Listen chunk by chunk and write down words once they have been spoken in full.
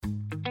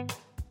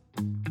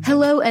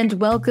Hello and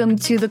welcome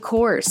to The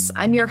Course.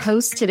 I'm your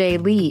host today,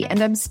 Lee,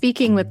 and I'm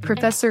speaking with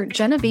Professor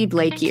Genevieve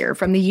Lakier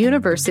from the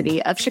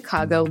University of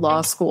Chicago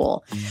Law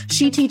School.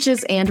 She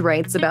teaches and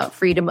writes about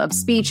freedom of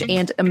speech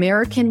and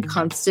American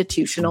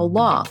constitutional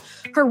law.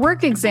 Her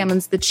work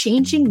examines the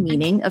changing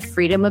meaning of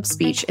freedom of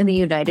speech in the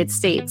United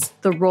States,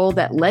 the role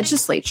that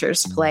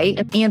legislatures play,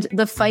 and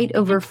the fight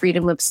over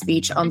freedom of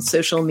speech on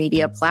social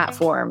media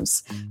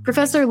platforms.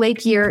 Professor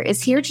Lakier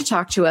is here to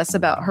talk to us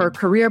about her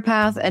career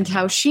path and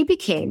how she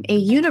became a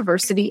University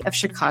of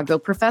Chicago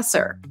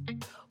professor.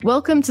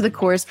 Welcome to The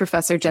Course,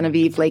 Professor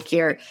Genevieve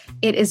Lakier.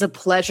 It is a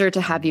pleasure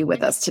to have you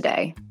with us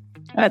today.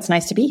 Oh, it's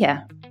nice to be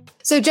here.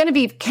 So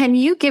Genevieve, can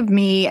you give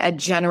me a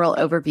general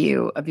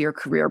overview of your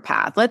career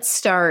path? Let's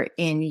start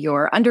in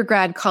your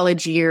undergrad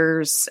college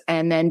years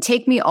and then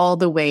take me all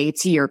the way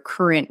to your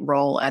current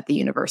role at the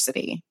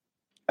university.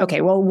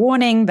 Okay, well,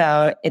 warning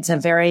though, it's a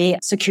very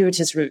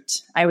circuitous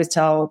route. I always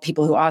tell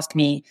people who ask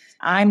me,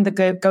 I'm the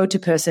go-to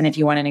person if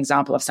you want an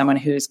example of someone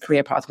whose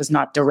career path was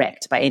not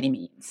direct by any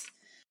means.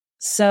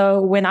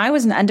 So when I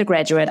was an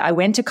undergraduate, I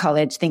went to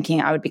college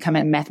thinking I would become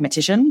a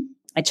mathematician.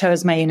 I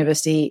chose my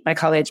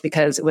college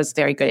because it was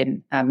very good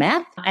in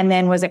math, and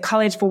then was at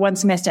college for one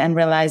semester and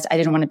realized I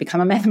didn't want to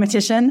become a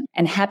mathematician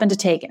and happened to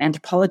take an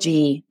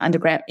anthropology,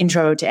 undergrad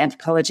intro to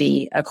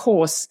anthropology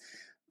course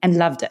and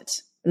loved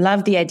it.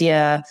 Loved the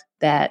idea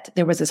that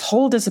there was this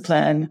whole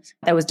discipline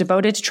that was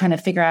devoted to trying to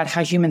figure out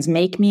how humans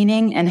make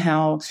meaning and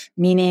how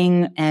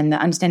meaning and the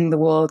understanding of the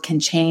world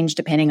can change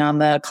depending on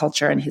the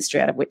culture and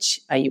history out of which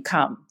you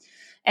come.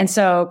 And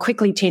so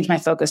quickly changed my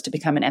focus to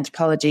become an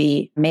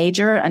anthropology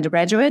major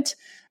undergraduate.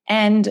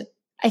 And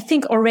I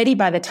think already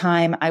by the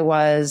time I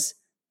was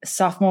a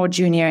sophomore,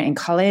 junior in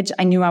college,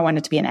 I knew I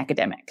wanted to be an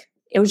academic.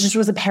 It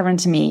was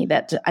apparent to me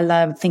that I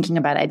loved thinking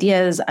about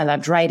ideas. I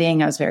loved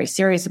writing. I was very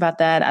serious about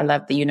that. I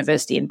loved the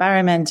university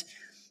environment.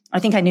 I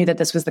think I knew that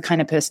this was the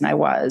kind of person I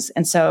was.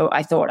 And so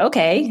I thought,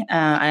 okay,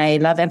 I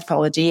love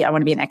anthropology. I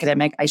want to be an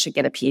academic. I should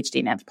get a PhD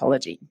in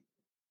anthropology.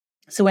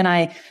 So when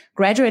I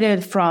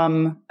graduated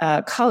from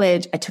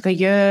college, I took a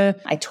year.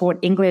 I taught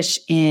English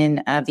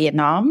in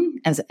Vietnam,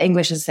 as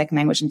English as a second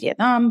language in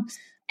Vietnam,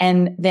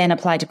 and then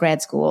applied to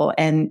grad school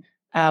and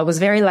was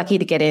very lucky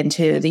to get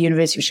into the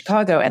University of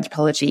Chicago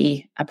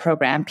anthropology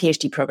program,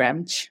 PhD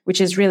program, which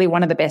is really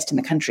one of the best in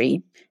the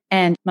country.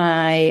 And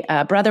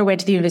my brother went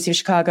to the University of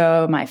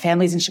Chicago. My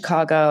family's in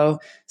Chicago.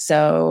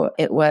 So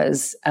it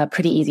was a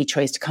pretty easy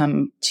choice to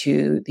come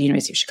to the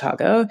University of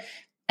Chicago.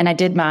 And I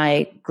did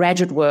my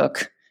graduate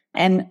work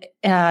and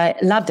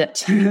loved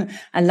it.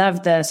 I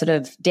loved the sort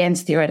of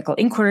dense theoretical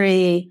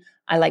inquiry.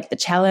 I liked the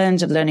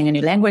challenge of learning a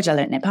new language. I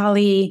learned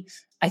Nepali.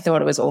 I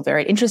thought it was all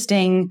very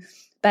interesting.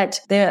 But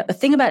the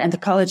thing about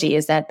anthropology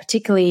is that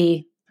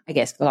particularly, I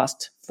guess, the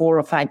last 4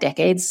 or 5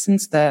 decades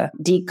since the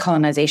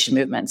decolonization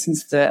movement,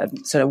 since the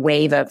sort of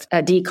wave of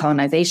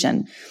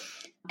decolonization,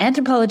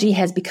 anthropology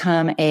has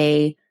become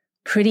a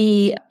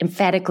pretty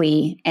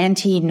emphatically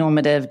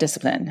anti-normative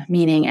discipline,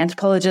 meaning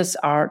anthropologists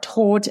are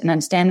taught and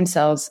understand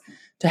themselves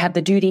to have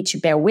the duty to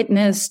bear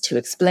witness, to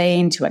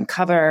explain, to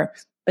uncover,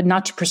 but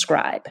not to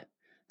prescribe.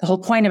 The whole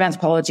point of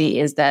anthropology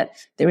is that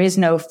there is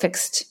no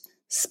fixed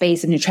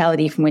space of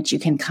neutrality from which you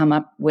can come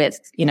up with,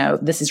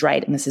 this is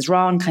right and this is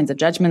wrong kinds of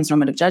judgments,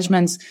 normative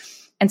judgments.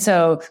 And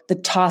so the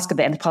task of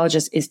the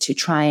anthropologist is to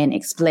try and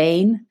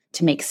explain,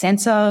 to make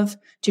sense of,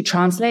 to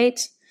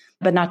translate,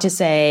 but not to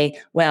say,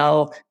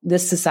 well,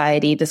 this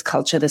society, this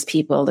culture, this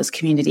people, this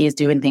community is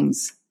doing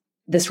things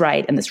this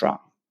right and this wrong.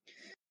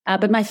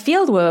 But my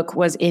fieldwork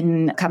was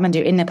in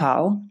Kathmandu in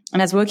Nepal,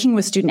 and I was working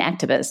with student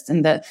activists.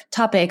 And the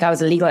topic, I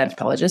was a legal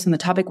anthropologist, and the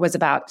topic was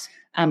about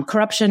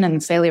corruption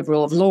and failure of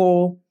rule of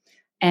law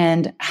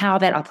and how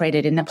that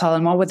operated in Nepal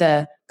and what were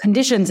the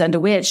conditions under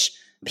which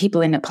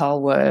people in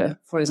Nepal were,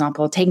 for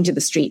example, taking to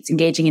the streets,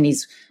 engaging in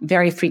these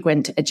very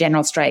frequent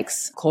general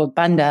strikes called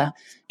banda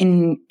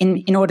in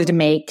order to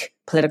make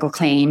political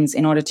claims,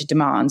 in order to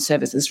demand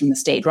services from the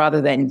state rather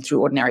than through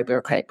ordinary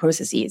bureaucratic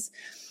processes.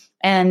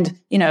 And,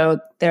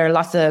 there are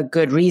lots of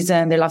good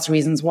reasons. There are lots of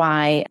reasons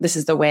why this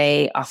is the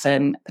way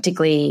often,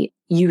 particularly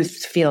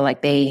youth feel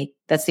like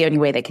that's the only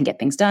way they can get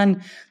things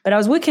done. But I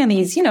was working on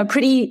these,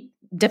 pretty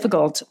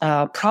difficult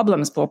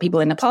problems for people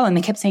in Nepal. And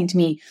they kept saying to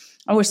me,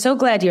 oh, we're so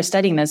glad you're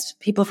studying this.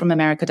 People from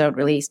America don't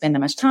really spend that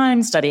much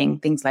time studying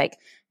things like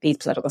these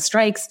political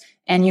strikes.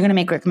 And you're going to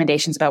make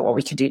recommendations about what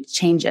we could do to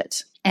change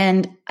it.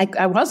 And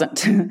I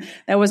wasn't.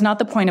 That was not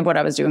the point of what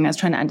I was doing. I was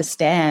trying to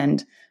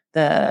understand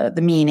the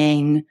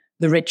meaning,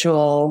 the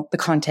ritual, the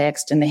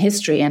context, and the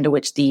history under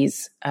which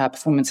these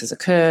performances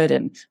occurred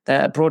and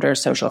the broader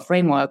social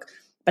framework.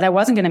 But I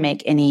wasn't going to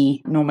make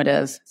any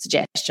normative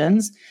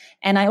suggestions.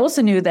 And I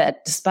also knew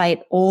that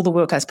despite all the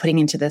work I was putting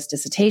into this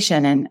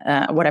dissertation and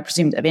what I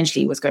presumed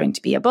eventually was going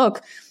to be a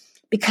book,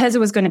 because it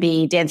was going to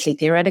be densely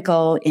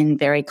theoretical in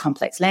very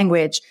complex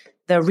language,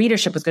 the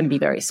readership was going to be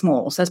very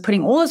small. So I was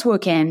putting all this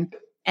work in.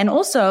 And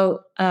also,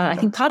 I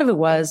think part of it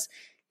was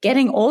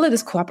getting all of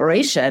this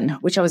cooperation,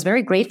 which I was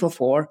very grateful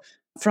for,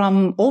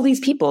 from all these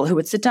people who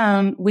would sit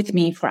down with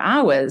me for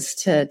hours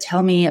to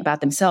tell me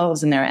about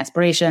themselves and their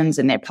aspirations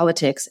and their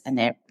politics and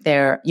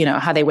their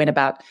how they went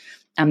about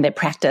their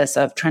practice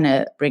of trying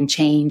to bring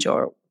change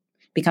or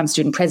become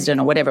student president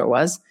or whatever it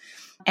was.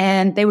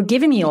 And they were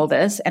giving me all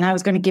this, and I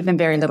was going to give them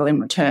very little in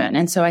return.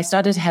 And so I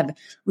started to have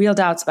real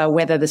doubts about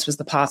whether this was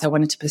the path I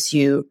wanted to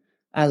pursue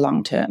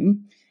long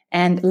term.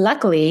 And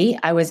luckily,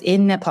 I was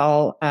in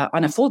Nepal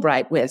on a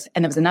Fulbright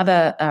and there was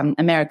another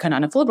American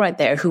on a Fulbright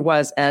there who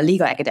was a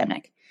legal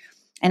academic.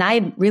 And I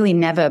had really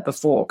never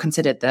before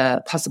considered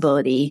the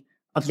possibility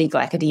of legal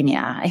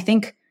academia.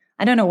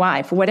 I don't know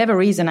why. For whatever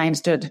reason, I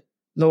understood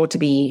law to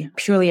be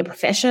purely a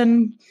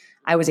profession.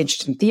 I was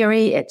interested in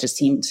theory. It just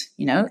seemed,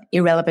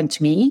 irrelevant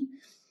to me.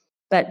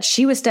 But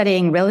she was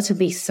studying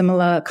relatively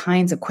similar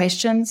kinds of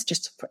questions,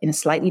 just in a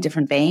slightly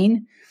different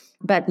vein.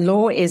 But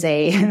law is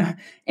a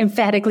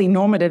emphatically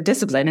normative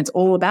discipline. It's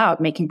all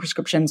about making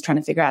prescriptions, trying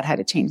to figure out how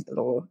to change the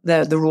law,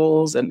 the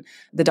rules and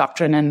the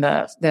doctrine and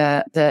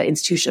the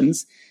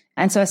institutions.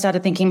 And so I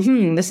started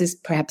thinking, this is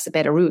perhaps a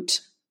better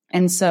route.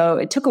 And so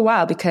it took a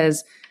while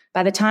because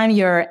by the time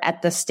you're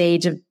at the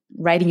stage of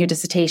writing your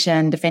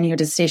dissertation, defending your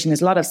dissertation,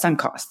 there's a lot of sunk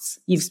costs.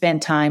 You've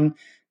spent time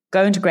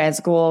going to grad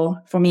school,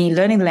 for me,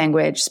 learning the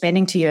language,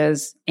 spending 2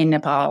 years in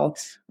Nepal,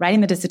 writing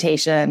the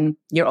dissertation.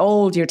 You're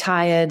old, you're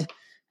tired.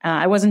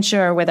 I wasn't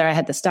sure whether I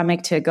had the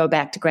stomach to go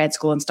back to grad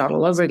school and start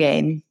all over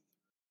again.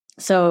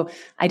 So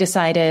I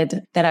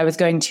decided that I was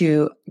going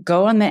to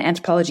go on the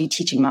anthropology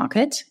teaching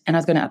market and I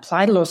was going to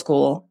apply to law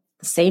school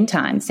the same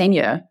time, same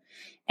year.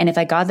 And if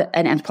I got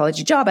an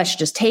anthropology job, I should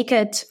just take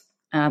it.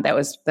 That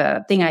was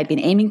the thing I'd been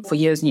aiming for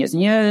years and years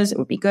and years. It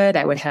would be good.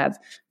 I would have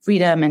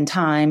freedom and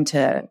time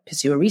to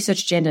pursue a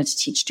research agenda to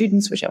teach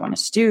students, which I wanted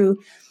to do.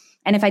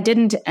 And if I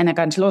didn't, and I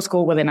got into law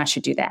school, well, then I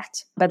should do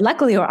that. But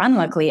luckily or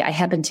unluckily, I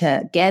happened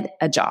to get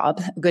a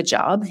good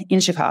job in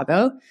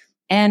Chicago,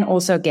 and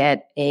also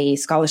get a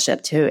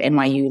scholarship to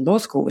NYU Law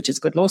School, which is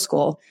good law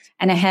school.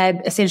 And I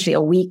had essentially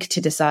a week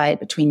to decide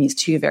between these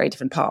two very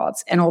different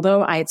paths. And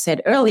although I had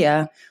said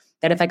earlier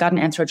that if I got an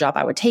anthro job,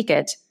 I would take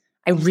it,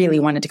 I really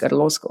wanted to go to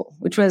law school,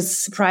 which was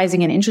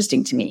surprising and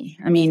interesting to me.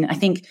 I mean, I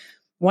think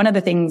one of the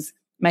things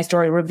my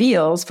story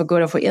reveals, for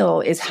good or for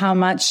ill, is how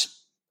much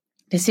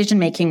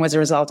decision-making was a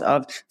result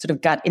of sort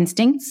of gut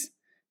instincts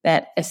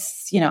that,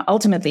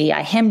 ultimately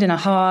I hemmed and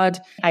hawed.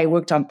 I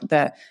worked on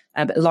the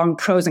long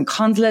pros and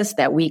cons list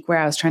that week where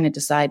I was trying to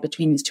decide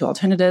between these two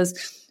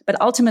alternatives. But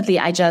ultimately,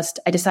 I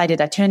decided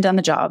I turned down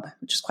the job,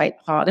 which is quite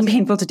hard and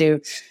painful to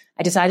do.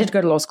 I decided to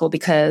go to law school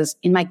because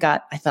in my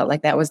gut, I felt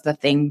like that was the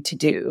thing to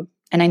do.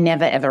 And I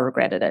never, ever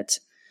regretted it.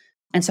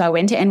 And so I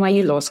went to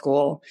NYU Law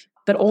School,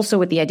 but also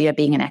with the idea of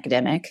being an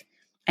academic.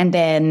 And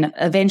then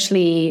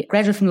eventually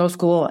graduated from law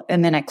school.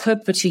 And then I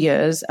clerked for 2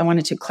 years. I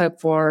wanted to clerk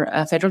for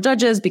federal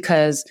judges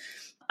because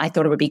I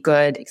thought it would be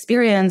good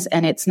experience.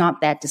 And it's not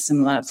that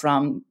dissimilar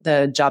from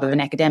the job of an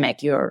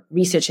academic. You're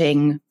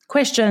researching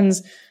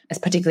questions, as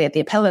particularly at the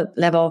appellate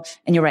level,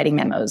 and you're writing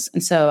memos.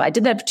 And so I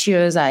did that for 2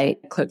 years. I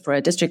clerked for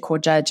a district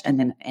court judge and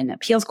then an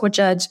appeals court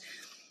judge.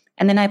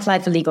 And then I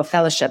applied for legal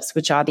fellowships,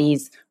 which are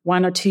these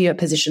 1 or 2 year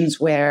positions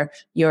where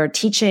you're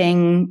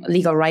teaching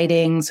legal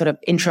writing, sort of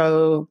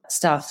intro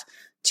stuff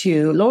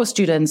to law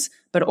students,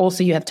 but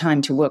also you have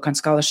time to work on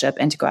scholarship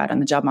and to go out on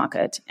the job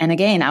market. And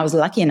again, I was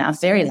lucky enough,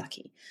 very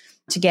lucky,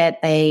 to get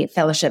a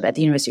fellowship at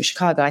the University of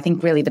Chicago. I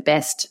think really the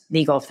best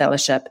legal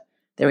fellowship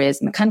there is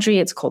in the country.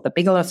 It's called the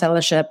Bigelow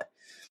Fellowship.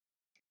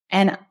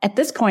 And at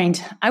this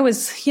point, I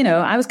was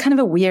kind of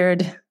a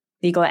weird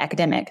legal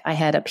academic. I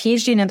had a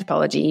PhD in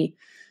anthropology.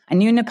 I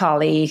knew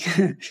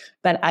Nepali,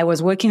 but I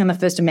was working on the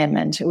First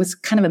Amendment. It was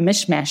kind of a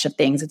mishmash of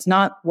things. It's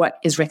not what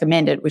is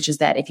recommended, which is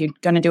that if you're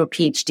going to do a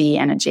PhD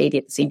and a JD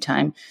at the same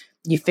time,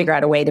 you figure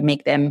out a way to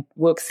make them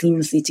work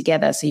seamlessly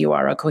together so you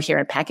are a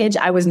coherent package.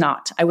 I was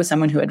not. I was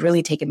someone who had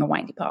really taken the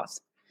windy path.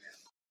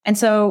 And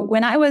so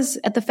when I was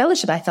at the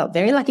fellowship, I felt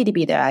very lucky to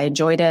be there. I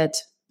enjoyed it.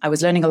 I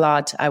was learning a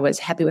lot. I was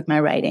happy with my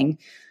writing.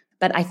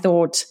 But I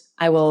thought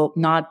I will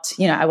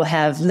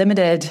have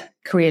limited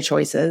career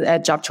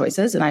choices, job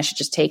choices, and I should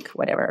just take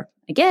whatever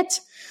I get.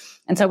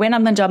 And so I went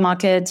on the job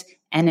market,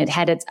 and it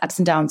had its ups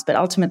and downs. But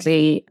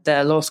ultimately,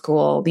 the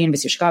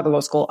University of Chicago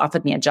Law School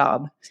offered me a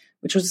job,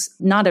 which was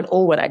not at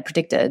all what I'd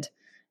predicted.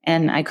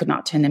 And I could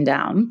not turn them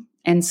down.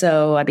 And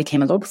so I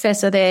became a law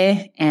professor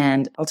there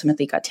and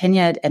ultimately got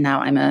tenured. And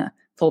now I'm a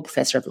full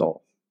professor of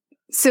law.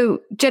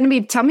 So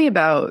Genevieve, tell me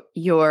about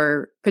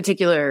your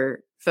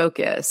particular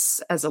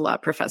focus as a law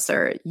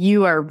professor.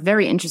 You are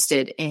very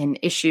interested in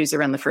issues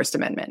around the First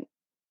Amendment.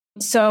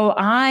 So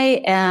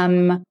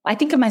I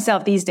think of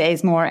myself these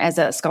days more as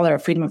a scholar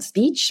of freedom of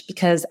speech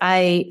because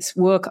I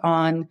work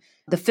on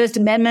the First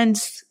Amendment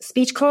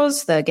speech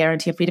clause, the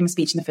guarantee of freedom of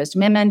speech in the First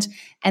Amendment,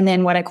 and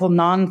then what I call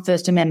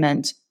non-First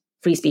Amendment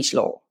free speech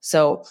law.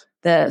 So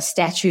the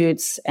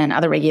statutes and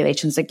other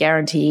regulations that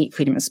guarantee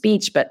freedom of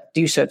speech, but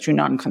do so through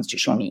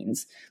non-constitutional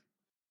means.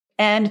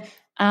 And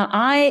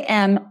I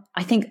am,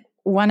 I think,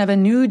 one of a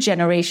new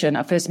generation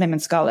of First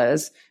Amendment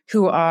scholars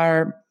who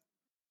are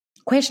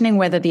questioning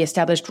whether the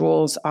established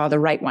rules are the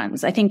right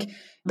ones. I think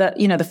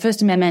the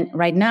First Amendment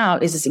right now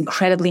is this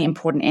incredibly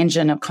important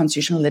engine of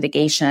constitutional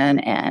litigation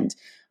and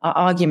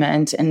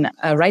argument and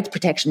rights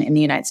protection in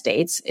the United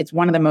States. It's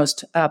one of the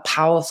most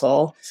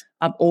powerful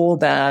of all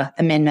the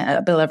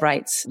amendment Bill of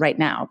Rights right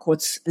now.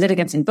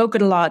 Litigants invoke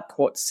it a lot.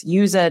 Courts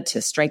use it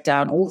to strike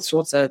down all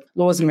sorts of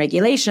laws and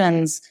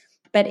regulations.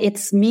 But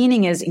its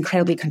meaning is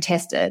incredibly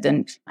contested.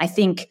 And I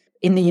think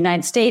in the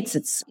United States,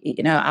 it's,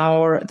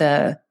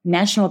 the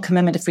national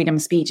commitment to freedom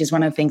of speech is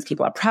one of the things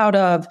people are proud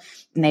of,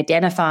 and they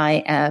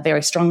identify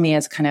very strongly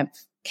as kind of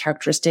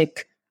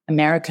characteristic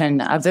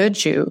American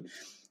virtue.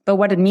 But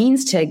what it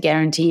means to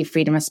guarantee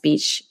freedom of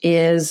speech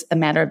is a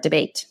matter of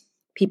debate.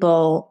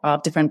 People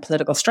of different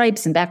political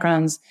stripes and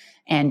backgrounds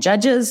and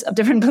judges of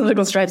different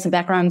political stripes and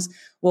backgrounds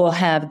will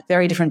have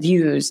very different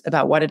views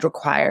about what it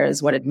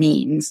requires, what it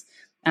means.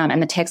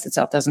 And the text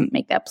itself doesn't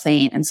make that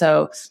plain. And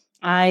so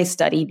I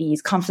study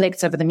these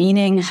conflicts over the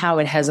meaning, how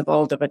it has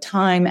evolved over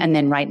time. And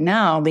then right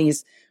now,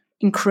 these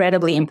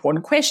incredibly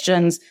important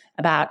questions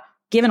about,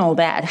 given all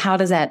that, how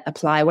does that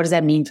apply? What does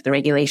that mean for the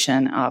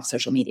regulation of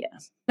social media?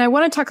 I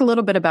want to talk a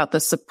little bit about the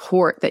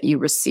support that you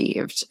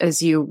received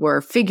as you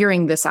were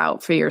figuring this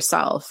out for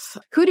yourself.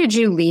 Who did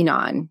you lean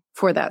on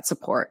for that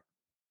support?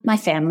 My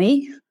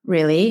family,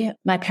 really.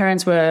 My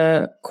parents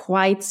were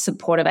quite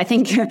supportive. I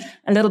think a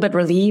little bit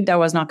relieved I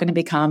was not going to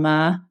become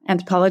an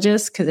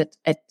anthropologist because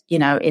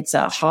it's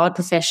a hard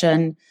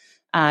profession.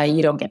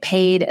 You don't get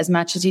paid as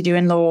much as you do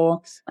in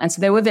law. And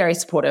so they were very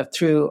supportive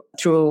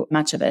through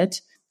much of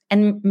it.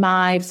 And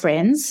my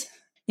friends,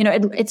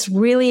 it's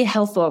really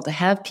helpful to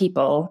have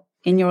people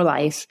in your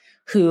life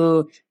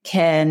who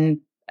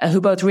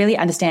both really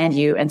understand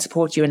you and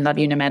support you and love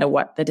you no matter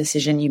what the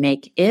decision you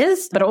make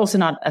is, but also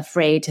not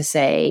afraid to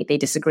say they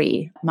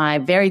disagree. My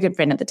very good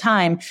friend at the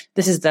time,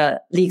 this is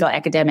the legal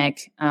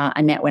academic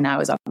I met when I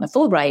was on the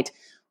Fulbright,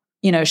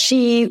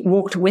 she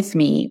walked with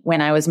me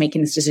when I was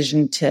making this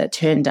decision to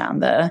turn down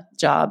the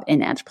job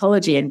in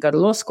anthropology and go to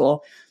law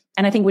school.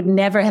 And I think would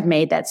never have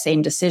made that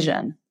same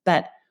decision,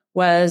 but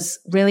was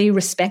really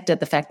respected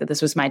the fact that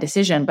this was my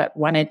decision, but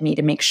wanted me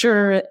to make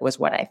sure it was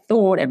what I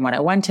thought and what I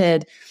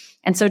wanted.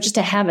 And so just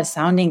to have a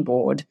sounding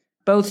board,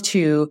 both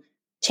to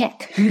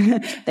check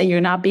that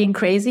you're not being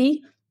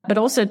crazy, but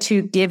also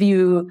to give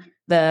you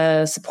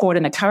the support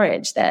and the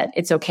courage that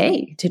it's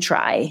okay to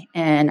try,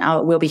 and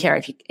we'll be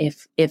here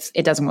if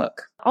it doesn't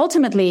work.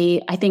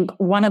 Ultimately, I think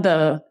one of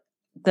the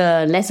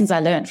lessons I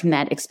learned from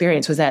that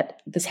experience was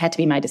that this had to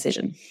be my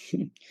decision.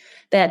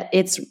 That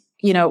it's,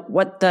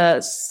 what the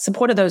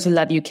support of those who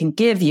love you can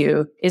give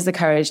you is the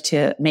courage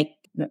to make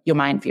your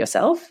mind for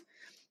yourself.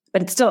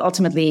 But it's still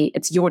ultimately,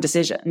 it's your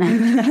decision.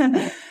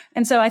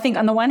 And so I think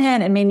on the one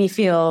hand, it made me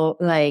feel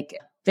like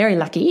very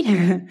lucky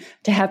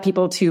to have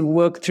people to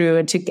work through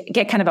and to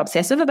get kind of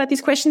obsessive about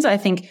these questions. I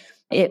think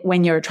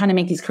when you're trying to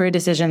make these career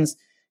decisions,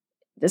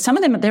 some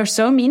of them, they're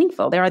so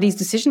meaningful. There are these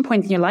decision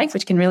points in your life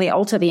which can really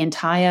alter the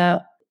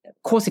entire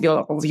course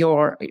of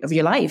your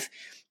life.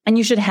 And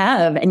you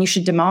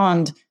should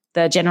demand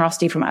the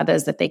generosity from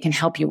others that they can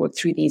help you work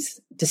through these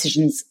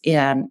decisions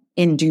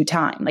in due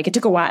time. Like, it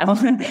took a while.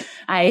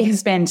 I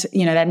spent,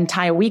 that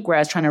entire week where I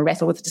was trying to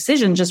wrestle with the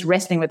decision, just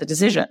wrestling with the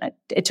decision.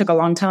 It took a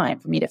long time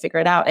for me to figure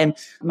it out. And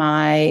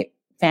my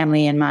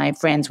family and my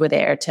friends were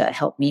there to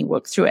help me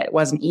work through it. It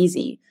wasn't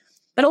easy.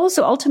 But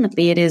also,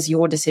 ultimately, it is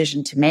your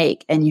decision to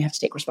make, and you have to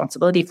take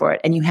responsibility for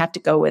it. And you have to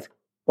go with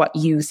what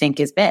you think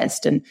is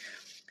best. And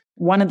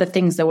one of the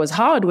things that was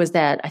hard was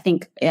that I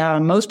think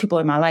most people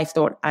in my life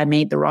thought I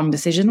made the wrong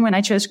decision when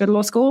I chose to go to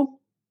law school.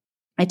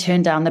 I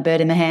turned down the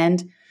bird in the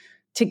hand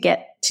to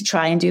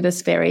try and do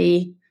this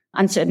very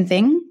uncertain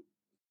thing,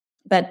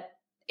 but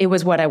it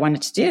was what I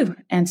wanted to do.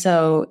 And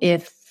so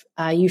if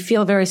you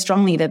feel very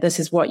strongly that this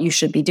is what you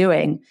should be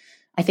doing,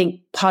 I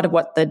think part of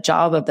what the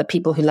job of the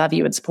people who love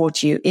you and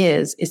support you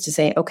is to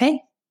say,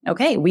 okay,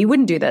 we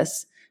wouldn't do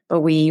this,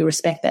 but we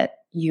respect that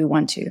you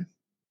want to.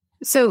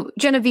 So,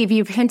 Genevieve,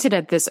 you've hinted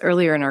at this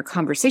earlier in our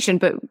conversation,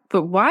 but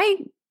why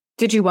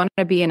did you want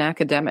to be an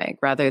academic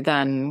rather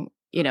than,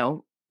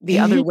 the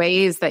other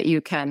ways that you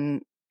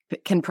can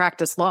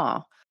practice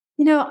law?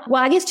 Well,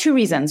 I guess two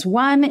reasons.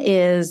 One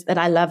is that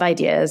I love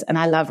ideas and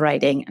I love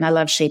writing and I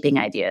love shaping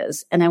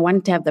ideas. And I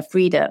wanted to have the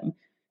freedom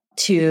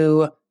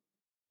to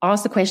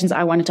ask the questions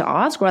I wanted to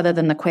ask rather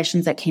than the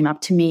questions that came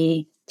up to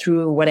me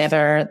through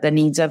whatever the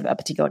needs of a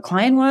particular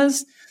client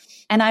was.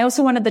 And I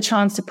also wanted the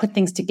chance to put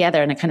things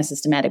together in a kind of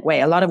systematic way.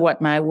 A lot of what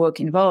my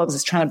work involves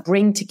is trying to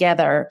bring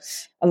together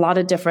a lot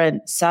of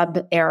different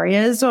sub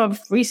areas of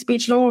free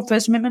speech law,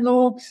 First Amendment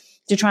law,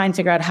 to try and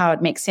figure out how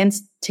it makes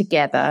sense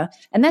together.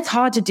 And that's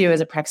hard to do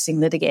as a practicing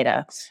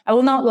litigator. I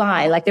will not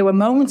lie. Like, there were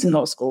moments in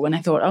law school when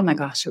I thought, oh my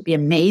gosh, it would be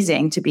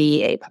amazing to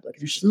be a public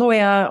interest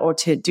lawyer or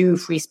to do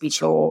free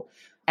speech law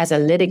as a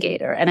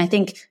litigator. And I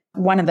think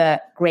one of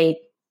the great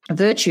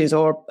virtues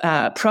or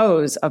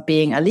pros of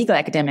being a legal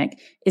academic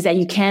is that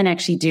you can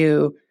actually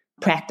do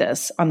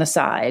practice on the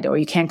side, or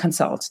you can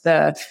consult.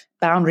 The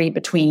boundary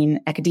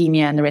between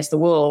academia and the rest of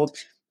the world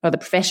or the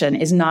profession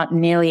is not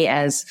nearly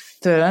as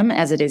firm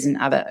as it is in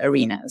other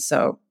arenas.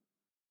 So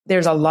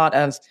there's a lot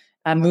of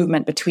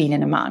movement between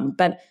and among.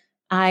 But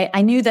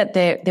I knew that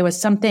there was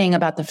something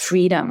about the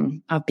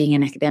freedom of being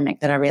an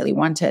academic that I really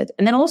wanted.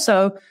 And then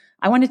also,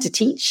 I wanted to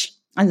teach.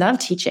 I love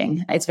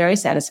teaching. It's very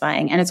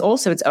satisfying. And it's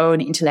also its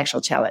own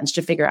intellectual challenge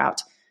to figure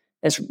out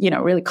this,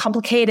 really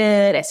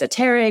complicated,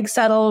 esoteric,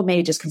 subtle,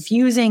 maybe just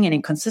confusing and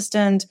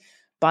inconsistent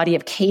body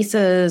of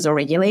cases or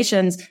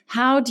regulations.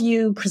 How do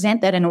you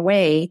present that in a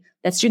way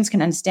that students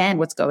can understand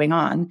what's going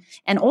on?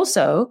 And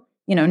also,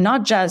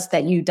 not just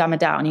that you dumb it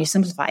down, you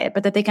simplify it,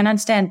 but that they can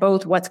understand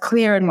both what's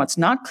clear and what's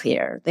not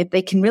clear.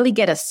 They can really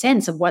get a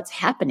sense of what's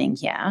happening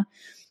here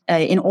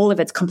in all of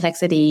its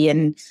complexity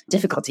and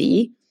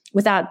difficulty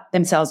without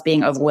themselves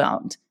being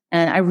overwhelmed.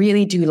 And I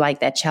really do like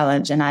that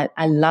challenge. And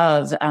I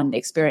love the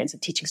experience of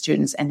teaching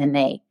students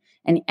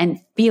and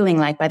feeling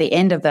like by the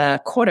end of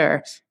the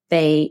quarter,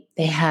 they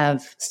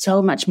have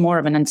so much more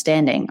of an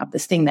understanding of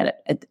this thing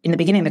that in the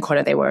beginning of the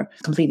quarter, they were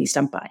completely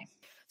stumped by.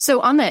 So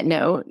on that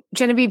note,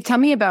 Genevieve, tell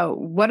me about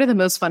what are the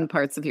most fun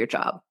parts of your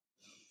job?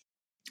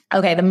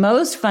 Okay, the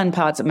most fun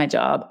parts of my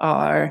job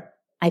are,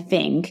 I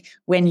think,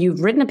 when you've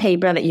written a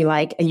paper that you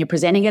like and you're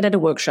presenting it at a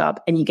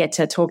workshop and you get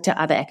to talk to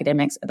other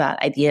academics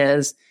about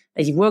ideas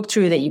that you've worked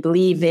through, that you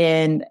believe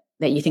in,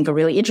 that you think are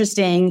really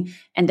interesting.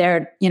 And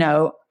they're,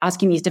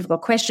 asking these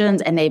difficult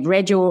questions and they've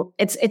read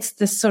it's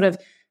this sort of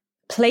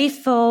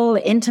playful,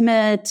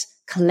 intimate,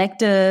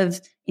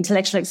 collective,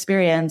 intellectual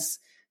experience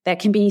that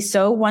can be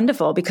so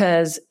wonderful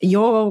because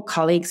your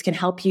colleagues can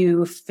help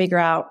you figure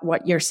out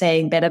what you're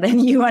saying better than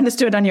you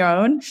understood on your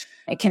own.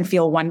 It can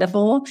feel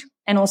wonderful.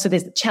 And also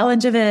there's the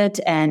challenge of it,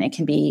 and it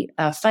can be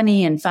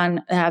funny and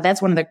fun.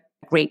 That's one of the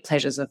great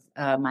pleasures of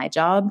my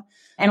job.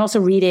 And also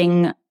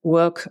reading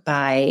work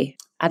by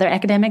other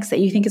academics that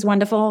you think is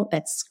wonderful.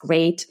 That's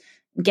great.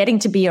 Getting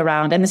to be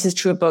around, and this is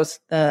true of both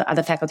the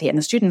other faculty and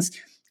the students,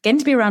 getting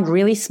to be around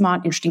really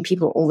smart, interesting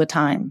people all the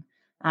time.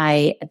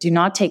 I do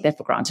not take that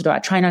for granted, or I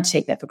try not to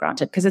take that for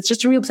granted, because it's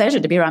just a real pleasure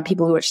to be around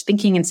people who are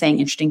thinking and saying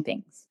interesting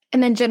things.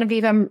 And then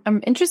Genevieve, I'm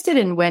interested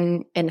in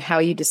when and how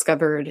you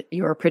discovered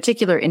your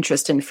particular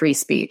interest in free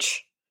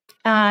speech.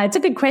 It's a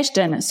good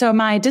question. So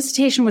my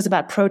dissertation was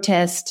about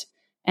protest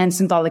and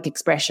symbolic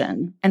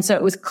expression. And so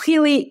it was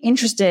clearly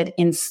interested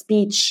in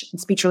speech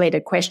and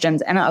speech-related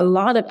questions. And a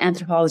lot of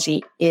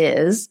anthropology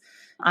is.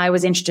 I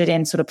was interested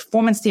in sort of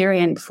performance theory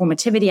and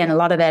performativity, and a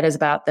lot of that is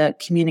about the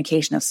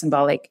communication of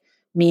symbolic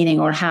meaning,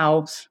 or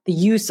how the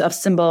use of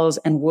symbols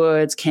and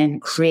words can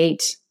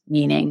create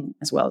meaning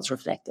as well as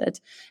reflect it.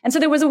 And so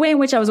there was a way in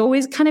which I was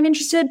always kind of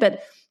interested.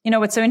 But,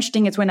 what's so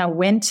interesting is when I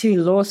went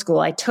to law school,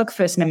 I took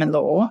First Amendment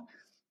law,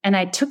 and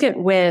I took it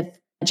with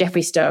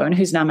Jeffrey Stone,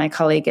 who's now my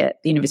colleague at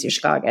the University of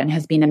Chicago and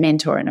has been a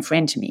mentor and a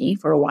friend to me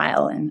for a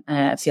while. And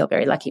I feel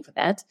very lucky for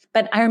that.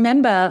 But I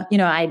remember,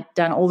 I'd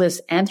done all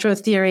this anthro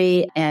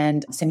theory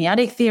and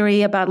semiotic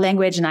theory about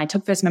language. And I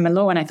took First Amendment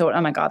law and I thought, oh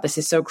my God, this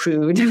is so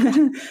crude.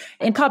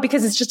 In part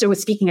because it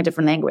was speaking a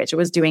different language. It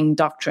was doing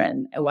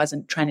doctrine. It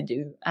wasn't trying to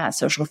do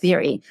social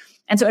theory.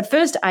 And so at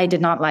first I did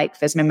not like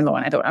First Amendment law.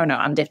 And I thought, oh no,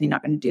 I'm definitely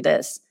not going to do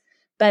this.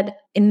 But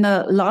in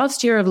the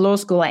last year of law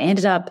school, I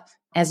ended up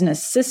as an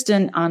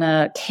assistant on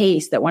a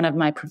case that one of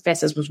my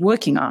professors was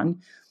working on.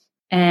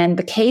 And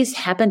the case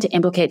happened to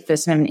implicate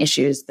First Amendment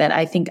issues that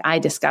I think I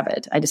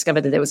discovered. I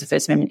discovered that there was a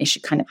First Amendment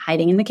issue kind of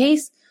hiding in the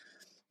case,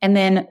 and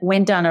then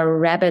went down a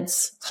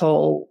rabbit's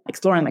hole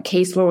exploring the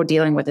case law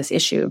dealing with this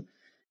issue,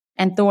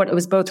 and thought it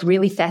was both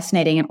really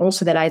fascinating and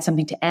also that I had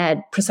something to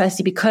add,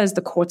 precisely because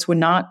the courts were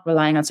not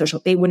relying on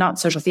they were not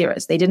social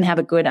theorists. They didn't have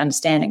a good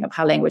understanding of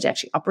how language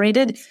actually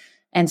operated.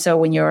 And so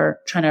when you're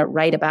trying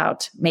to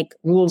make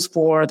rules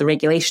for the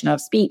regulation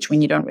of speech,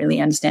 when you don't really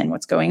understand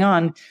what's going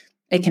on,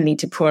 it can lead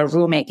to poor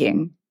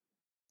rulemaking.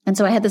 And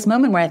so I had this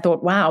moment where I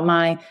thought, wow,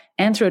 my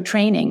anthro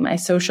training, my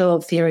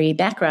social theory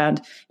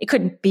background, it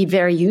could be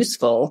very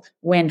useful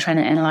when trying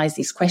to analyze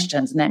these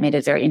questions. And that made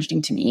it very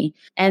interesting to me.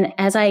 And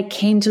as I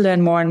came to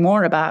learn more and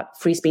more about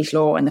free speech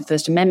law and the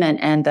First Amendment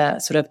and the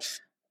sort of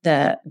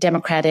the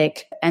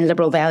democratic and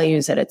liberal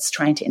values that it's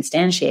trying to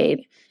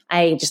instantiate,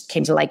 I just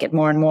came to like it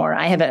more and more.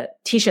 I have a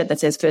t-shirt that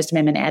says First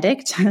Amendment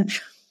Addict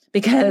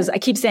because I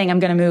keep saying I'm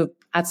going to move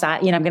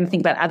outside. I'm going to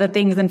think about other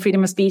things than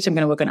freedom of speech. I'm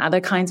going to work on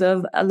other kinds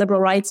of liberal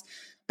rights.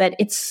 But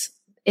it's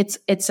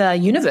a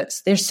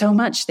universe. There's so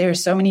much. There are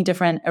so many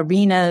different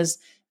arenas,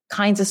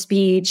 kinds of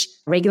speech,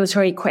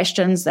 regulatory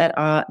questions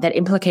that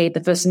implicate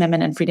the First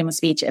Amendment and freedom of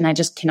speech. And I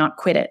just cannot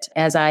quit it.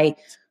 As I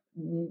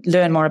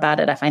learn more about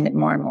it, I find it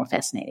more and more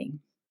fascinating.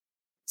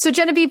 So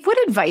Genevieve, what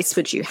advice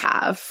would you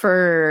have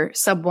for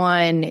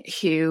someone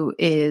who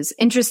is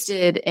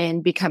interested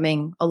in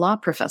becoming a law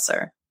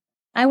professor?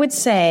 I would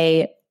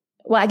say,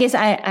 well, I guess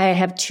I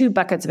have two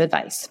buckets of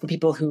advice for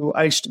people who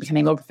are interested in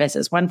becoming law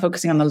professors, one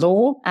focusing on the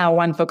law,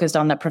 one focused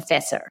on the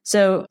professor.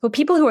 So for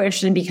people who are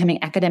interested in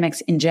becoming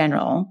academics in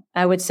general,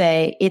 I would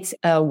say it's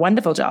a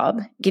wonderful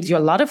job, gives you a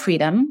lot of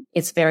freedom.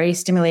 It's very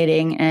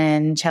stimulating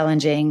and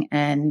challenging,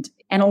 and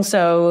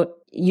also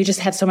you just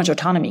have so much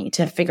autonomy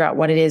to figure out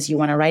what it is you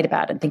want to write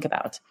about and think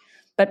about.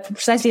 But for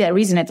precisely that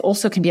reason, it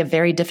also can be a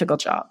very difficult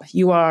job.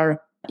 You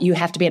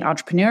have to be an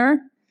entrepreneur.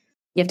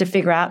 You have to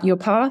figure out your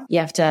path. You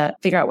have to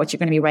figure out what you're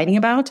going to be writing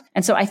about.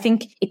 And so I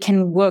think it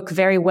can work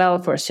very well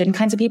for certain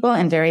kinds of people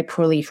and very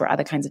poorly for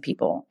other kinds of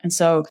people. And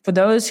so for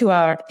those who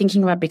are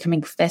thinking about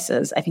becoming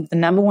professors, I think the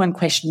number one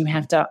question you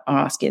have to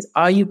ask is,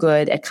 are you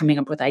good at coming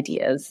up with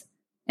ideas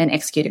and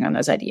executing on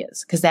those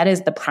ideas? Because that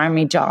is the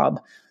primary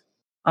job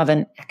of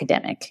an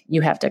academic.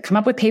 You have to come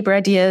up with paper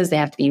ideas. They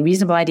have to be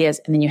reasonable ideas.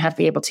 And then you have to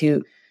be able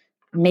to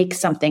make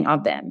something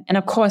of them. And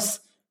of course,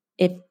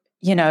 if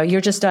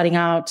you're just starting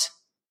out,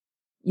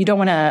 you don't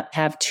want to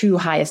have too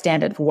high a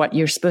standard for what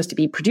you're supposed to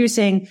be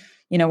producing.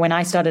 When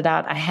I started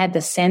out, I had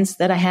the sense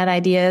that I had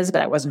ideas,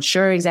 but I wasn't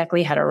sure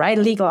exactly how to write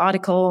a legal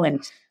article.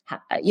 And,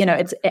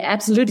 it's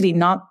absolutely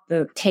not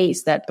the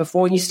case that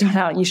before you start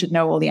out, you should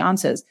know all the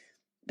answers.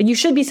 But you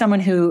should be someone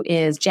who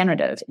is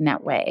generative in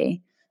that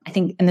way. I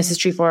think, and this is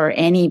true for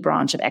any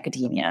branch of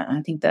academia,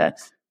 I think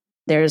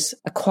there's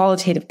a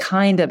qualitative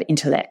kind of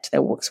intellect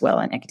that works well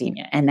in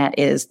academia. And that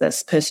is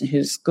this person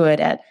who's good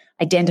at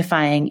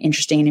identifying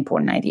interesting and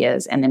important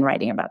ideas and then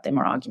writing about them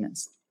or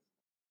arguments.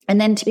 And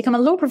then to become a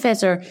law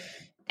professor,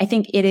 I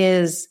think it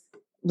is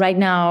right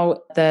now,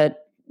 the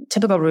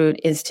typical route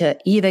is to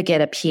either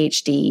get a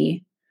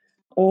PhD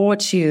or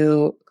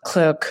to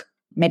clerk,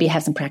 maybe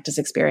have some practice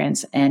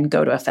experience and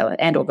go to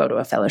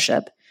a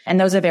fellowship. And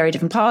those are very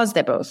different paths.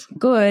 They're both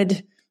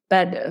good.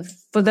 But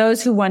for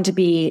those who want to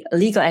be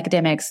legal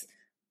academics,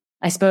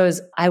 I suppose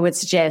I would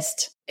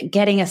suggest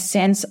getting a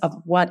sense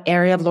of what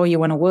area of law you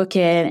want to work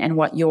in and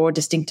what your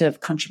distinctive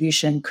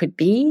contribution could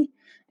be,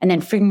 and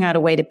then figuring out a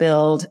way to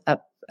build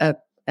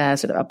a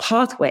sort of a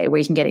pathway where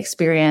you can get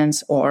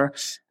experience or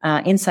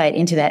insight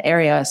into that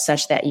area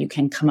such that you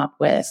can come up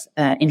with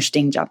an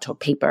interesting job talk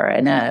paper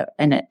and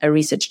a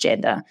research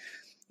agenda.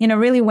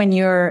 Really when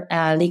you're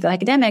a legal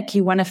academic,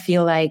 you want to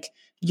feel like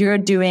you're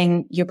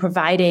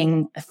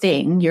providing a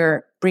thing,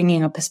 you're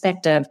bringing a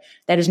perspective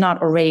that is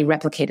not already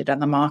replicated on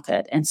the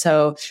market. And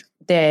so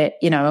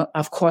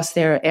of course,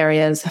 there are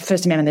areas,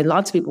 First Amendment, there are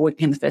lots of people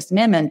working in the First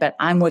Amendment, but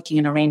I'm working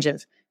in a range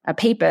of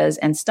papers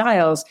and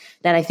styles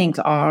that I think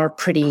are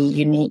pretty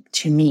unique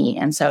to me.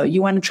 And so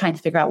you want to try and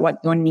figure out what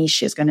your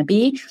niche is going to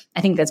be. I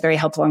think that's very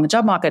helpful on the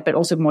job market, but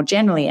also more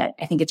generally,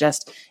 I think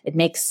it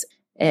makes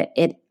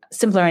it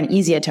simpler and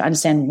easier to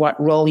understand what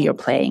role you're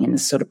playing in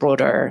this sort of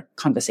broader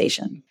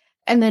conversation.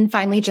 And then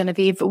finally,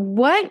 Genevieve,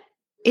 what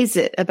is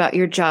it about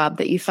your job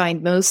that you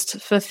find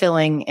most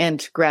fulfilling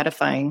and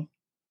gratifying?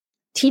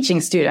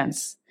 Teaching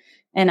students.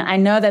 And I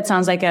know that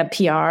sounds like a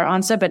PR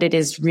answer, but it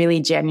is really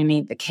genuinely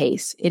the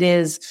case. It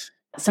is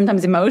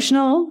sometimes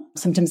emotional,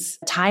 sometimes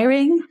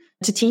tiring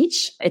to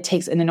teach. It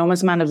takes an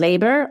enormous amount of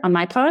labor on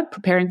my part,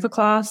 preparing for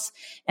class.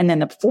 And then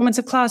the performance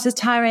of class is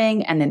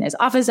tiring. And then there's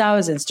office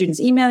hours and students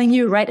emailing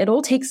you, right? It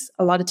all takes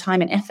a lot of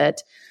time and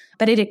effort.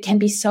 But it can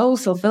be so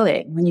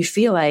fulfilling when you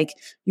feel like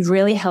you've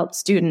really helped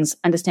students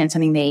understand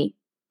something they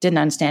didn't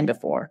understand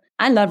before.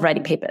 I love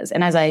writing papers.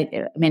 And as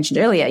I mentioned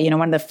earlier,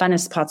 one of the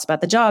funnest parts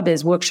about the job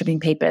is workshopping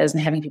papers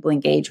and having people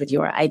engage with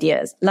your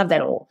ideas. Love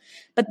that all.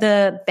 But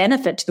the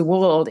benefit to the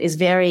world is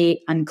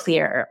very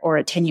unclear or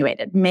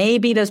attenuated.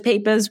 Maybe those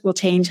papers will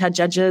change how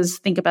judges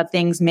think about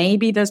things.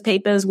 Maybe those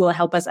papers will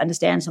help us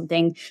understand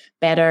something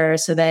better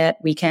so that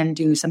we can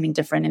do something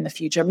different in the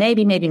future.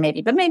 Maybe,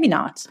 but maybe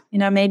not.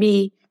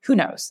 Maybe, who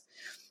knows?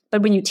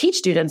 But when you teach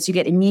students, you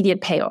get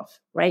immediate payoff,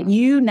 right?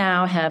 You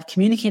now have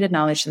communicated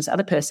knowledge to this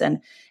other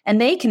person,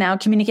 and they can now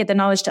communicate the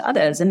knowledge to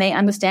others, and they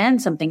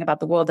understand something about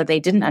the world that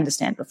they didn't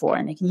understand before,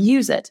 and they can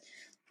use it.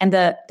 And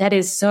that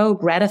is so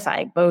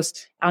gratifying,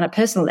 both on a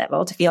personal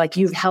level to feel like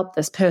you've helped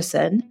this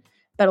person,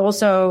 but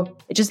also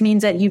it just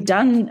means that you've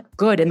done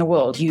good in the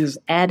world. You've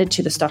added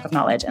to the stock of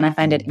knowledge, and I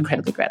find it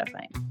incredibly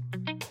gratifying.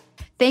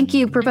 Thank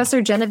you,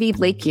 Professor Genevieve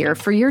Lakier,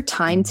 for your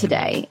time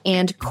today.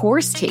 And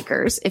course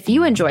takers, if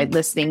you enjoyed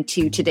listening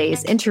to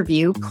today's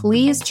interview,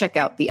 please check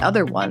out the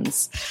other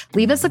ones.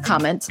 Leave us a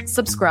comment,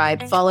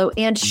 subscribe, follow,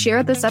 and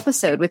share this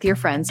episode with your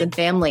friends and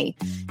family.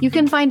 You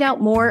can find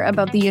out more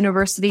about the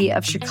University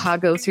of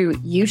Chicago through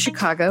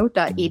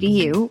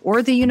uchicago.edu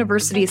or the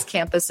university's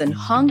campus in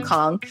Hong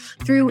Kong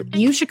through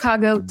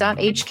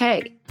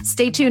uchicago.hk.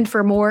 Stay tuned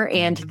for more,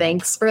 and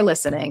thanks for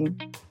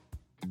listening.